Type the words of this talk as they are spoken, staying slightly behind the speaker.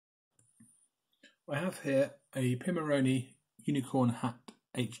I have here a Pimoroni Unicorn Hat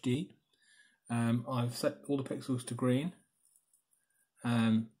HD. I've set all the pixels to green.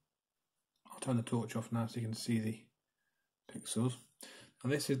 I'll turn the torch off now so you can see the pixels.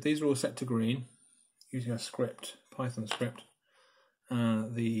 And these are all set to green using a script, Python script.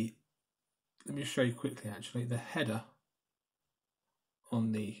 Let me just show you quickly actually. The header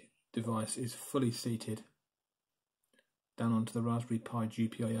on the device is fully seated down onto the Raspberry Pi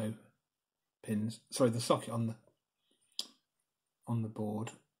GPIO pins. Sorry, the socket on the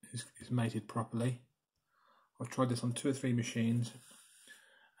board is mated properly. I've tried this on 2 or 3 machines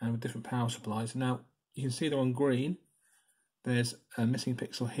and with different power supplies. Now you can see they're on green. There's a missing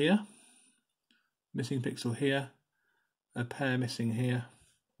pixel here, a pair missing here,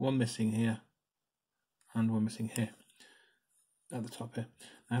 one missing here, and one missing here at the top here.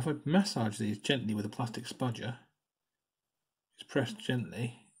 Now if I massage these gently with a plastic spudger, just press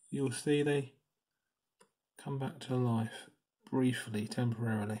gently, you'll see they come back to life briefly,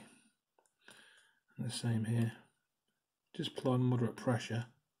 temporarily. And the same here. Just apply moderate pressure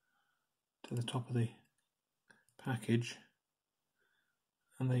to the top of the package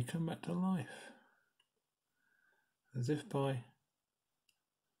and they come back to life. As if by,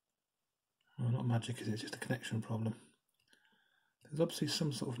 well, not magic, is it? It's just a connection problem. There's obviously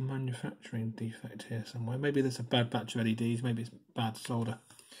some sort of manufacturing defect here somewhere. Maybe there's a bad batch of LEDs, maybe it's bad solder.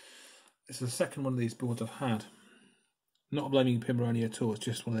 This is the second one of these boards I've had. Not blaming Pimoroni at all, it's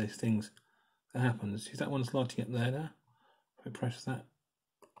just one of those things that happens. See, that one's lighting up there now. If I press that,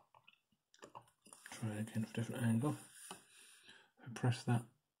 try it again for a different angle. If I press that,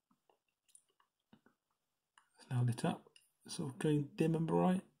 it's now lit up. It's sort of going dim and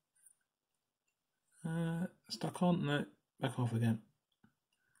bright. Stuck on? No, back off again.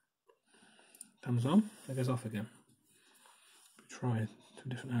 Comes on, it goes off again. Try it to a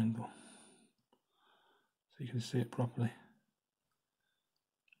different angle so you can see it properly.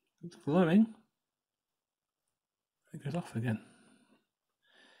 It's glowing. It goes off again.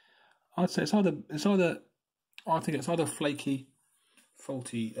 I'd say I think it's either flaky,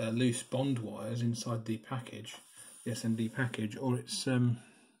 faulty, loose bond wires inside the package, the SMD package, or it's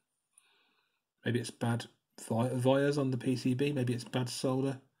maybe it's bad wires on the PCB, maybe it's bad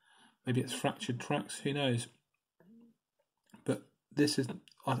solder, maybe it's fractured tracks, who knows. But this is,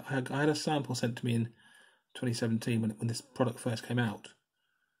 I had a sample sent to me in 2017 when this product first came out,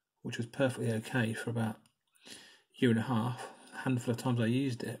 which was perfectly okay for about a year and a half. A handful of times I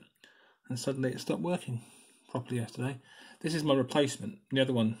used it, and suddenly it stopped working properly yesterday. This is my replacement. The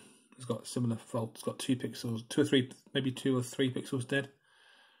other one has got a similar fault. It's got 2 pixels, 2 or 3, maybe 2 or 3 pixels dead.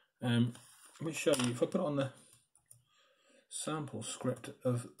 Let me show you. If I put it on the sample script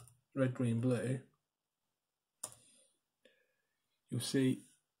of red, green, blue, you'll see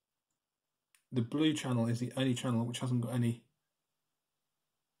the blue channel is the only channel which hasn't got any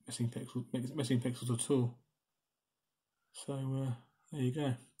missing pixels at all. So there you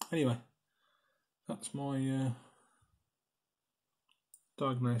go. Anyway, that's my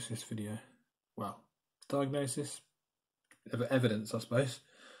diagnosis video. Well, diagnosis, evidence, I suppose.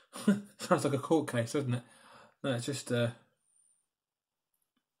 Sounds like a court case, doesn't it? No, it's just trying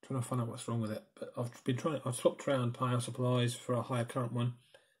to find out what's wrong with it. But I've swapped around power supplies for a higher current one,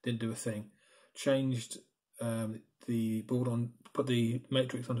 didn't do a thing. Changed the board on, put the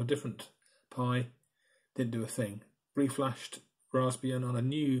matrix onto a different Pi, didn't do a thing. Reflashed Raspbian on a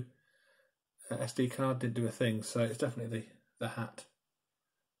new SD card, didn't do a thing. So it's definitely the hat,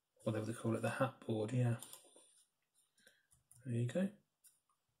 whatever they call it, the hat board. Yeah. There you go.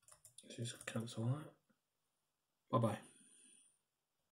 Let's just cancel that. Bye bye.